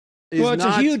Well, it's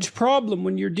a huge problem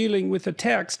when you're dealing with a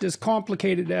text as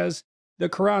complicated as the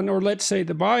Qur'an, or let's say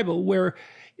the Bible, where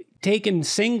taken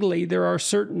singly, there are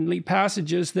certainly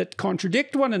passages that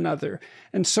contradict one another.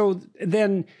 And so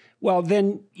then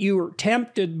you're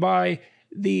tempted by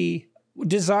the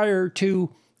desire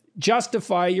to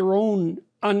justify your own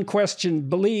unquestioned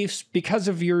beliefs because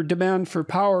of your demand for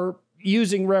power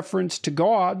using reference to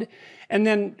God. And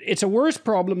then it's a worse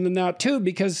problem than that too,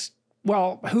 because,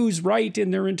 well, who's right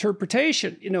in their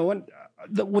interpretation? You know, and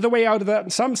the way out of that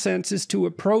in some sense is to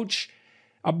approach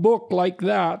a book like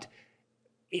that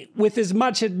with as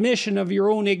much admission of your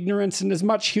own ignorance and as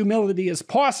much humility as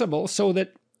possible, so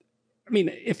that, I mean,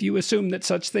 if you assume that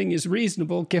such thing is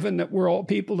reasonable, given that we're all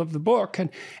people of the book,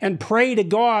 and pray to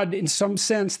God in some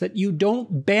sense that you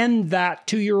don't bend that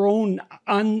to your own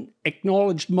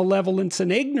unacknowledged malevolence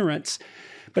and ignorance.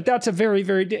 But that's a very,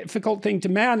 very difficult thing to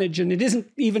manage, and it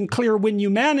isn't even clear when you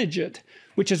manage it,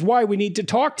 which is why we need to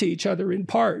talk to each other in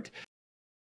part.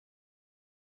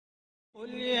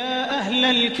 قل يا أهل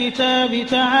الكتاب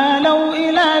تعالوا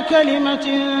إلى كلمة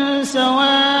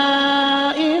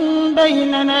سواء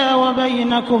بيننا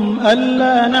وبينكم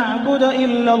ألا نعبد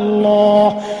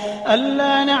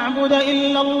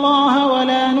إلا الله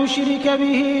ولا نشرك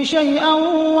به شيئا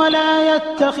ولا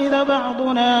يتخذ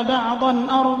بعضنا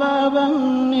بعضا أربابا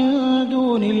من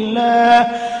دون الله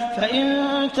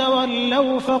فإن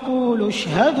تولوا فقولوا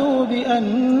اشهدوا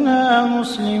بأننا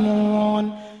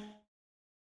مسلمون.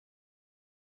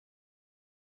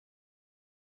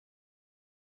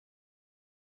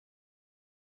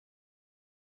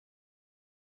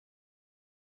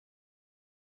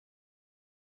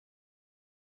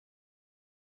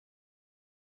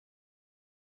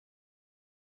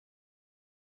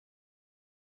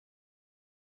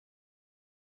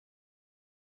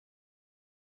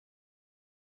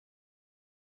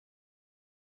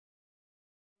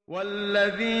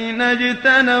 والذين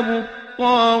اجتنبوا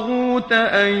الطاغوت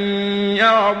أن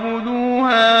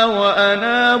يعبدوها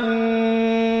وأنابوا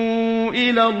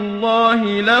إلى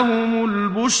الله لهم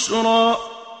البشرى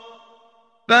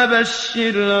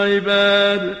فبشر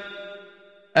عباد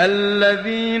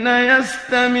الذين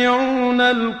يستمعون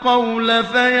القول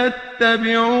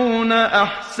فيتبعون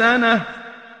أحسنه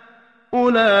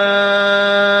أولئك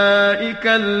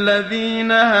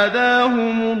الذين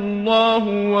هداهم الله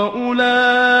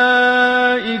وأولئك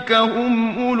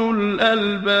هم أولو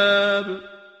الألباب.